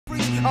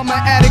I'm an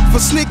addict for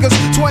sneakers,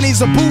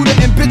 20s a Buddha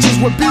and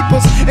bitches with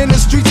beepers. In the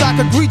streets I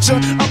could greet ya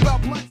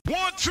about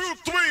 1, 2,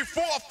 3,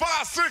 4,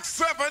 5, 6,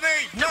 7,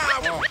 8,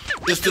 9.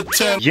 It's the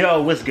 10.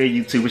 Yo, what's good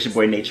YouTube? It's your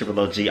boy Nate Triple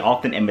OG,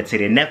 often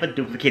imitated, never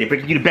duplicated,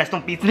 bringing you the best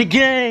on beats in the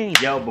game.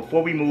 Yo,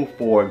 before we move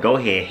forward, go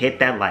ahead, hit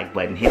that like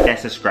button, hit that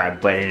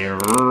subscribe button,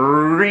 and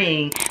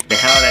ring the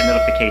hell of that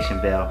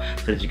notification bell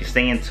so that you can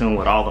stay in tune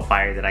with all the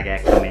fire that I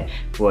got coming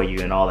for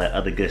you and all that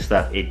other good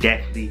stuff. It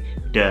definitely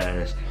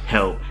does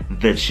help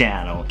the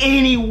channel.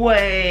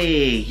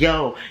 Anyway,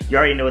 yo, you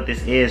already know what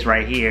this is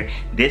right here.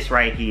 This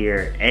right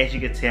here, as you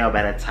can tell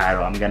by the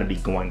title, I'm gonna be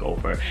going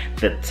over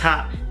the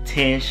top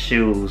 10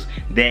 shoes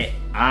that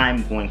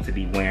I'm going to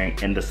be wearing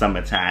in the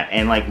summertime.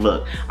 And like,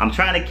 look, I'm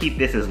trying to keep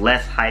this as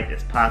less hype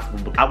as possible,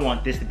 but I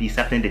want this to be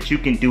something that you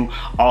can do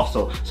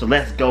also. So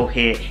let's go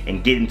ahead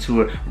and get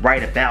into it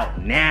right about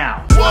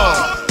now.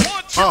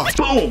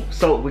 Boom!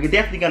 So we're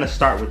definitely gonna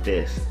start with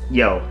this.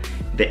 Yo,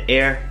 the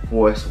Air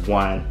Force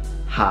One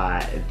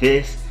High.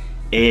 This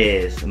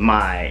is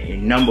my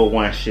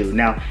 #1 shoe.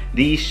 Now,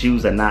 these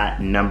shoes are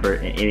not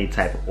numbered in any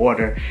type of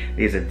order.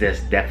 These are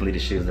just definitely the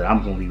shoes that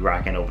I'm gonna be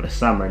rocking over the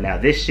summer. Now,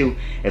 this shoe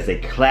is a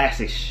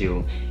classic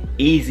shoe,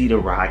 easy to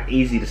rock,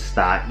 easy to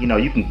stock. You know,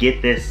 you can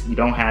get this, you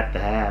don't have to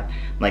have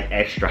like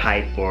extra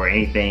hype or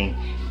anything.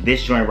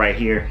 This joint right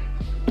here,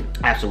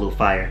 absolute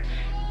fire.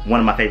 One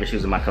of my favorite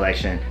shoes in my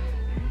collection.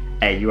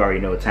 Hey, you already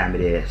know what time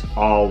it is.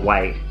 All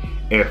white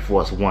Air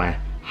Force One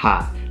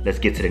High. Let's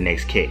get to the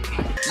next kick.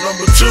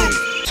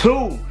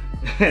 #2.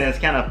 It's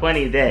kind of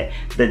funny that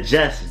the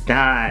Just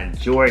Don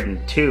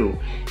Jordan 2,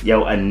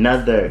 yo,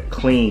 another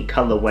clean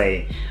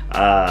colorway.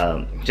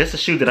 Just a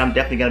shoe that I'm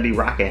definitely gonna be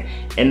rocking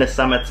in the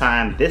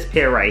summertime. This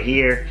pair right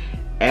here,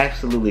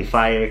 absolutely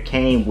fire.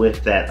 Came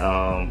with that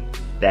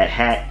that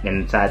hat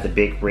inside the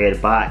big red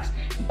box.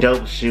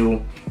 Dope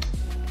shoe.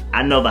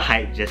 I know the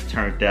hype just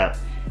turned up,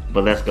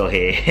 but let's go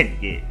ahead and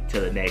get to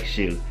the next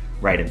shoe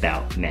right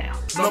about now.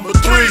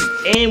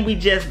 #3. And we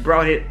just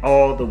brought it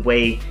all the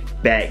way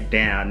back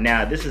down.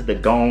 Now, this is the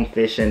Gone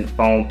Fishing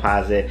Foam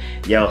Posit.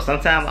 Yo,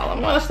 sometimes I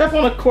want to step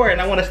on the court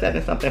and I want to step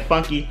in something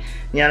funky,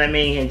 you know what I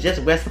mean? And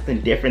just wear something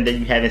different that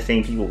you haven't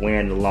seen people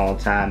wearing in a long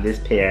time. This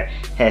pair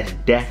has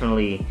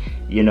definitely,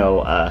 you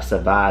know,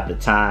 survived the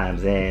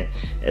times, and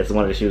it's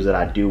one of the shoes that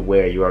I do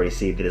wear. You already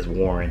see that it's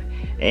worn,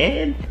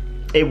 and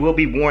it will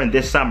be worn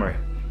this summer.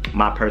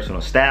 My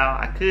personal style.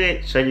 I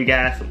could show you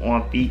guys some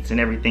on feets and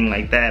everything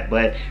like that,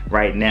 but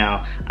right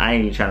now I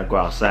ain't even trying to go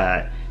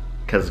outside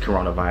because of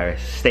coronavirus.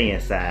 Stay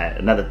inside.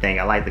 Another thing,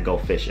 I like to go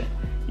fishing.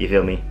 You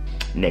feel me?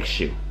 Next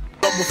shoe.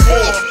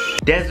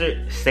 #4. Desert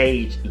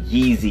Sage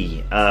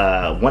Yeezy.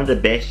 One of the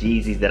best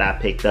Yeezys that I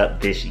picked up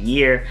this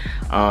year.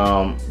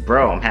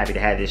 Bro, I'm happy to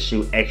have this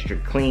shoe extra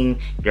clean.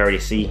 You already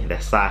see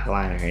that sock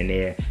liner in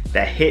there.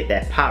 That hit,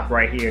 that pop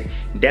right here.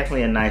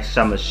 Definitely a nice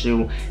summer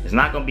shoe. It's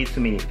not gonna be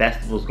too many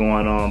festivals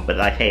going on, but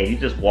like, hey, if you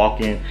just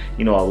walking,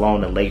 you know,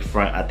 along the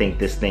lakefront, I think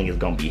this thing is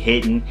gonna be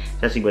hitting,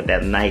 especially with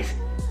that nice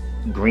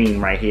green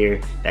right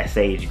here, that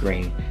sage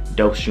green.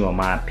 Dope shoe in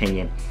my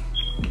opinion.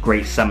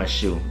 Great summer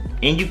shoe.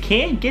 And you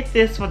can get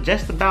this for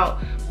just about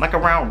like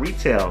around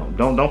retail.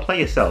 Don't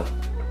play yourself.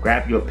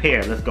 Grab you a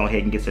pair. Let's go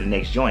ahead and get to the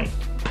next joint.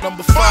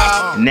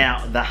 #5.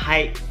 Now the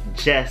hype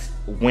just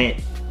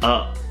went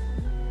up.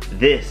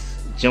 This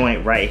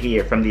joint right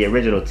here from the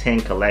original 10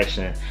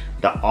 collection,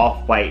 the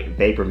Off-White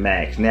Vapor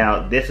Max.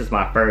 Now this is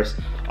my first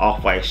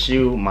Off-White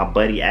shoe. My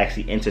buddy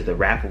actually entered the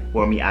raffle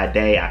for me.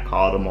 I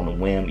called him on a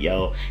whim.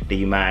 Yo, do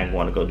you mind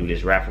going to go do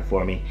this raffle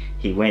for me?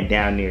 He went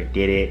down there,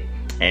 did it.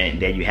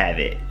 And there you have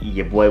it.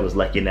 Your boy was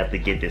lucky enough to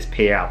get this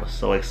pair. I was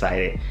so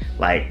excited,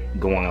 like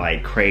going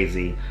like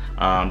crazy.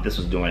 This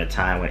was during a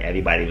time when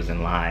everybody was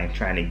in line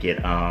trying to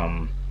get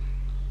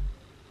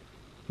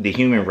the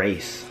Human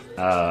Race,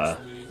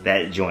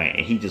 that joint.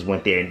 And he just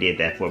went there and did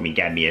that for me.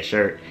 Got me a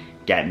shirt,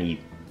 got me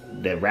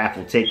the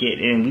raffle ticket,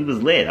 and we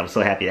was lit. I'm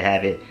so happy to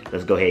have it.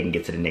 Let's go ahead and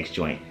get to the next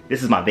joint.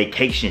 This is my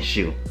vacation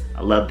shoe.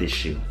 I love this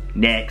shoe.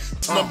 Next.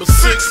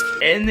 #6.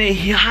 And the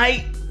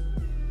height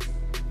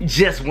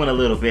just went a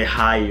little bit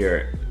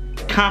higher.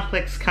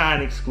 Complex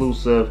Con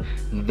exclusive,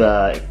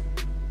 the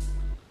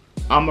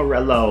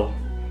Amarello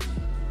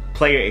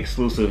player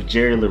exclusive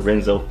Jerry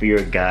Lorenzo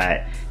Fear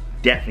God.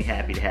 Definitely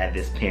happy to have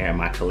this pair in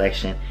my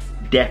collection.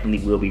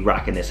 Definitely will be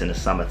rocking this in the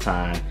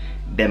summertime.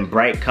 Them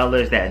bright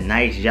colors, that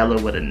nice yellow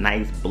with a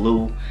nice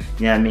blue,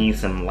 you know what I mean?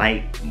 Some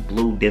light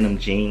blue denim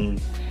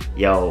jeans.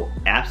 Yo,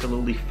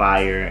 absolutely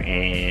fire.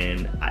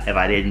 And if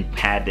I didn't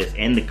have this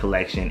in the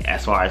collection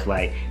as far as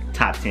like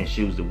top 10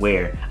 shoes to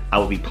wear, I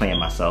would be playing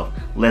myself.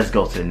 Let's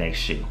go to the next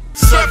shoe.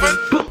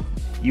 #7.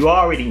 You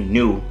already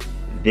knew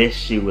this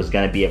shoe was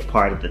gonna be a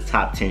part of the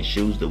top 10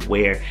 shoes to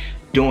wear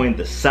during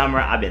the summer.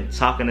 I've been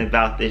talking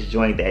about this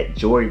joint, that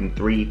Jordan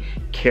 3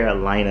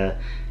 Carolina.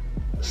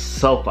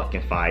 So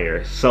fucking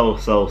fire. So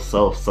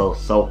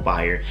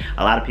fire.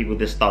 A lot of people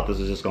just thought this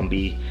was just gonna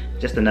be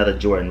just another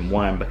Jordan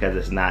 1 because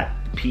it's not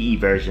PE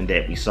version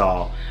that we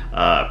saw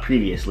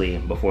previously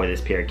before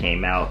this pair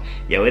came out.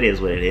 Yo, it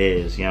is what it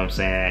is, you know what I'm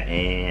saying?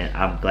 And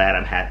I'm glad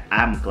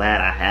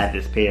I had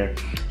this pair.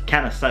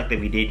 Kind of sucked that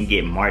we didn't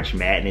get March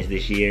Madness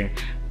this year.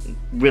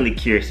 Really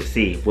curious to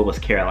see what was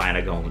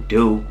Carolina gonna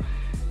do.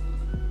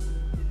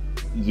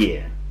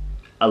 Yeah,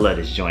 I love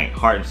this joint.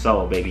 Heart and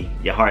soul, baby.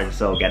 Your heart and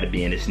soul got to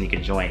be in this sneaker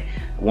joint.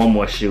 One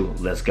more shoe,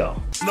 let's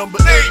go. Number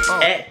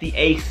 8. At the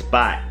 8th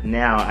spot,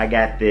 now I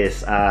got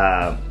this,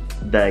 the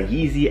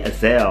Yeezy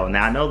Azelle.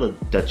 Now I know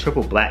the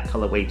triple black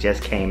colorway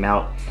just came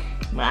out.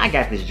 I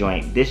got this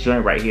joint. This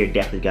joint right here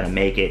definitely gonna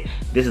make it.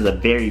 This is a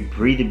very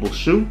breathable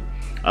shoe.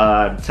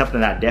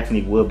 Something I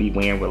definitely will be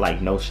wearing with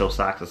like no-show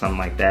socks or something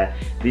like that.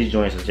 These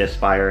joints are just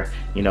fire.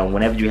 You know,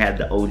 whenever you have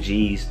the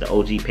OGs, the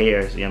OG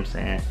pairs, you know what I'm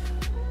saying?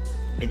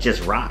 It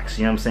just rocks,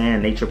 you know what I'm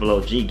saying? They triple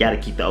OG, gotta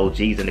keep the OGs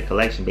in the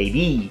collection,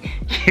 baby.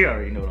 You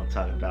already know what I'm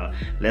talking about.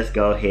 Let's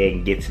go ahead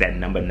and get to that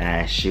number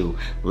 9 shoe.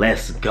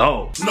 Let's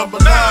go. Number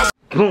 9.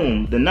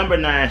 Boom, the number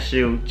 9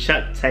 shoe,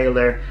 Chuck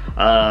Taylor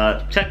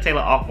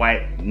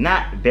Off-White.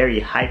 Not very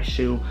hype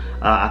shoe.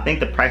 I think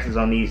the prices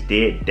on these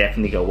did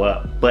definitely go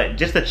up, but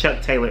just the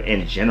Chuck Taylor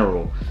in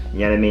general,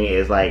 you know what I mean,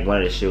 is like one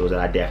of the shoes that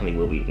I definitely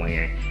will be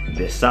wearing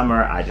this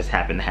summer. I just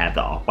happen to have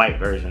the Off-White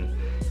version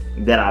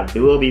that I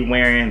will be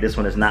wearing. This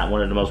one is not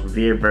one of the most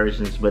revered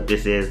versions, but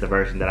this is the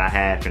version that I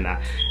have, and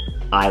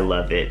I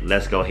love it.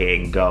 Let's go ahead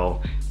and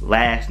go.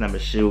 Last number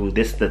shoe,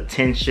 this is the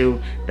 10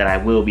 shoe that I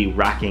will be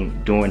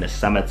rocking during the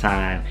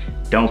summertime.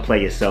 Don't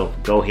play yourself,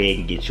 go ahead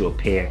and get you a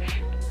pair,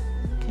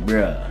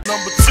 bruh.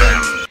 Number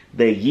 10.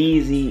 The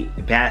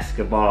Yeezy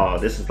Basketball.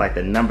 This is like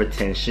the number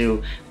 10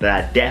 shoe that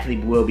I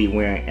definitely will be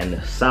wearing in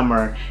the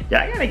summer.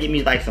 Y'all gotta get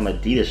me like some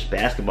Adidas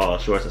basketball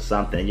shorts or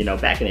something. You know,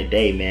 back in the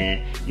day,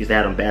 man, used to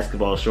have them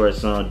basketball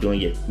shorts on, doing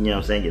your, you know what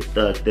I'm saying, your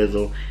thug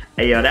thizzle.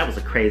 Hey, yo, that was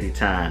a crazy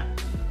time.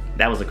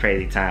 That was a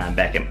crazy time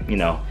back in, you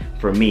know,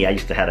 for me. I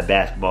used to have the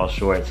basketball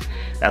shorts.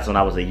 That's when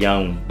I was a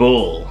young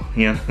bull.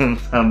 You know what I'm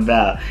talking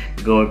about?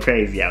 Going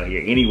crazy out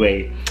here.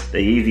 Anyway, the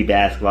Yeezy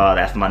Basketball,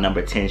 that's my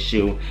number 10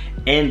 shoe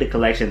in the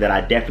collection that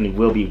I definitely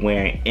will be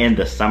wearing in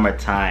the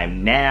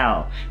summertime.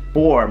 Now,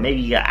 for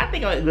maybe, I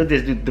think we'll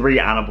just do 3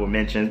 honorable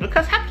mentions,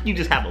 because how can you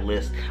just have a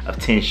list of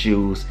 10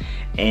 shoes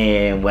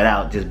and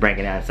without just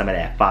bringing out some of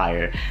that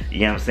fire?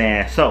 You know what I'm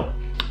saying? So,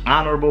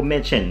 honorable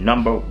mention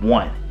number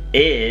 1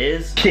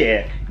 is,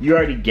 yeah, you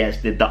already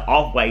guessed it, the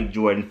Off-White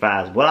Jordan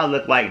 5s. What I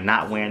look like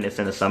not wearing this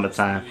in the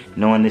summertime,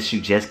 knowing this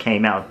shoe just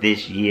came out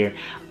this year.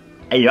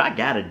 Hey, yo, I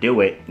gotta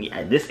do it.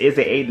 Yeah, this is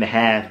an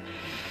 8.5.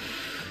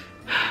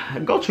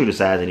 Go true to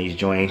size of these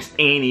joints.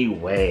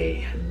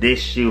 Anyway, this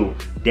shoe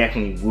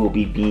definitely will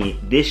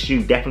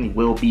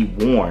be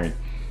worn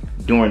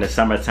during the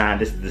summertime.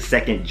 This is the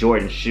second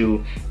Jordan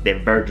shoe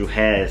that Virgil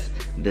has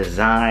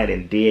designed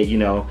and did, you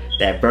know,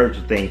 that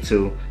Virgil thing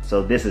too.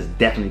 So this is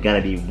definitely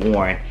gonna be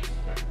worn.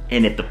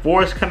 And if the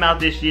 4s come out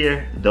this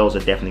year, those are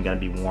definitely gonna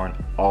be worn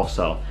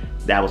also.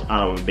 That was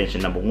honorable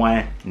mention number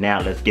 1.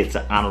 Now let's get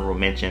to honorable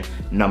mention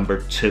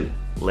number 2.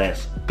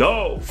 Let's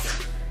go.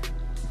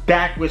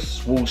 Back with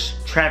swoosh,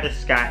 Travis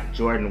Scott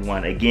Jordan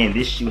 1. Again,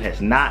 this shoe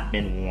has not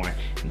been worn,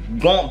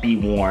 won't be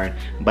worn,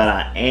 but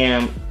I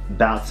am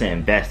about to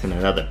invest in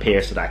another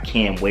pair so that I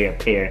can wear a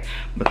pair,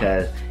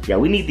 because yeah,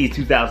 we need these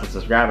 2,000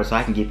 subscribers so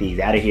I can get these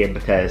out of here,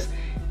 because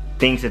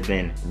things have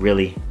been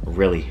really,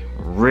 really,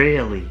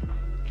 really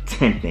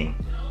tempting.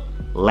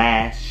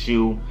 Last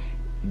shoe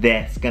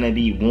that's gonna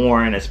be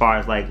worn, as far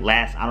as like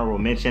last honorable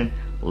mention,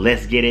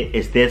 let's get it.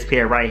 It's this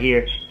pair right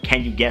here.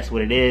 Can you guess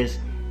what it is?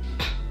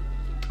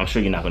 I'm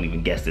sure you're not gonna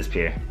even guess this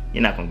pair.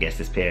 You're not gonna guess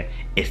this pair.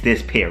 It's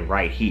this pair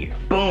right here.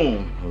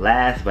 Boom!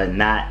 Last but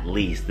not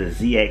least, the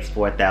ZX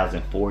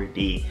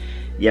 4004D.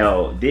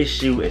 Yo, this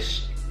shoe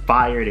is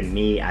fire to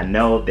me. I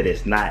know that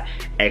it's not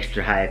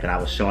extra hype, and I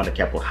was showing a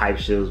couple hype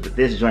shoes, but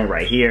this joint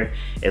right here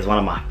is one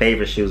of my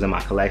favorite shoes in my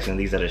collection.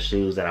 These are the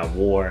shoes that I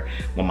wore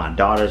when my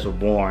daughters were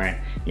born.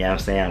 You know what I'm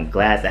saying? I'm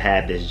glad to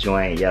have this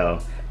joint. Yo,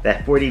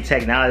 that 4D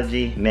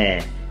technology,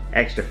 man,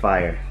 extra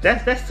fire.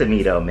 That's to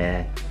me though,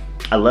 man.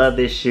 I love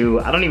this shoe.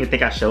 I don't even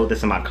think I showed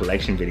this in my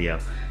collection video.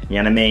 You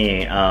know what I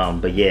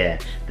mean? But yeah,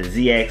 the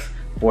ZX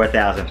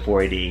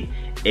 4004D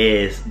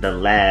is the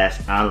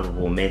last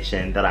honorable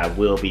mention that I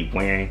will be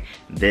wearing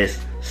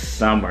this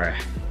summer.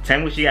 Tell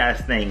me what you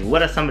guys think.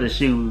 What are some of the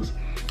shoes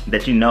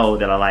that you know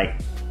that are like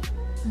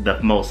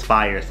the most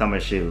fire summer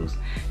shoes?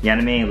 You know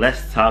what I mean?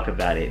 Let's talk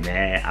about it,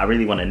 man. I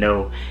really want to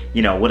know,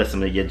 you know, what are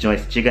some of your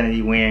joints that you're gonna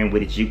be wearing? What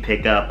did you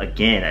pick up?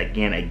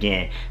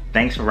 Again.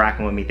 Thanks for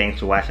rocking with me.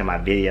 Thanks for watching my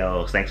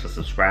videos. Thanks for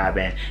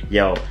subscribing.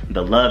 Yo,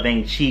 the love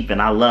ain't cheap,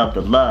 and I love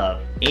the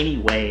love.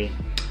 Anyway,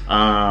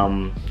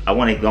 I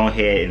want to go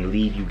ahead and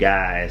leave you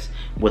guys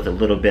with a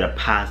little bit of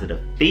positive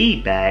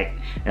feedback,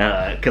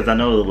 because I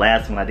know the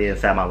last one I did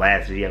inside my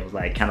last video was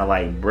like kind of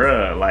like,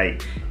 bruh,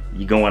 like,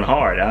 you going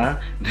hard, huh?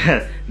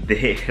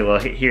 Well,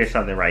 here's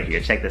something right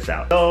here. Check this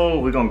out. So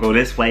we're gonna go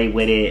this way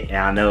with it, and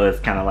I know it's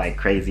kind of like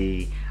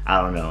crazy. I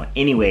don't know.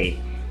 Anyway,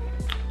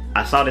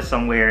 I saw this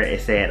somewhere.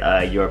 It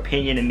said, your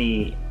opinion of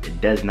me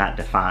does not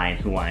define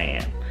who I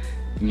am.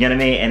 You know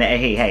what I mean? And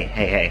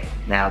hey.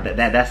 Now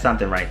that's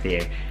something right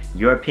there.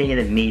 Your opinion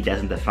of me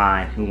doesn't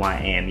define who I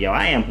am. Yo,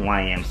 I am who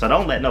I am. So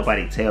don't let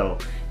nobody tell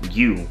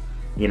you,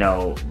 you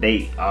know,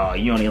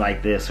 you only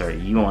like this, or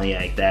you only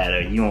like that,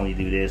 or you only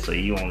do this, or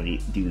you only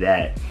do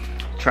that.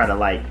 Try to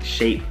like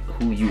shape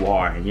who you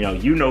are. You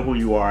know who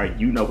you are,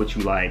 you know what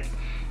you like.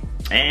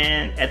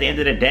 And at the end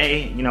of the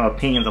day, you know,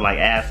 opinions are like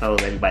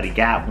assholes. Everybody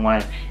got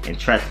one. And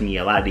trust me,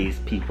 a lot of these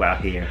people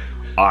out here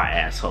are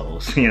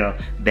assholes. You know,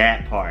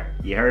 that part.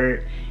 You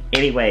heard?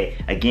 Anyway,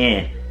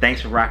 again,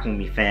 thanks for rocking with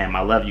me, fam.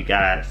 I love you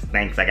guys.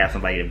 Thanks. I got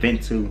somebody to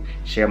vent to,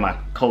 share my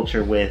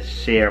culture with,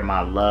 share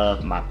my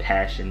love, my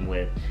passion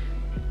with.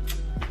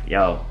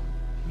 Yo,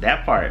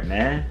 that part,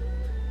 man.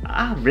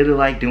 I really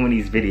like doing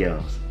these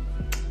videos.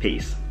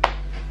 Peace.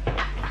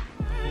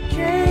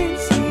 Can't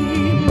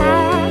see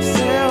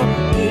myself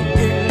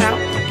getting out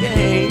the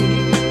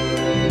game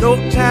no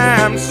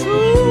time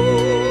soon.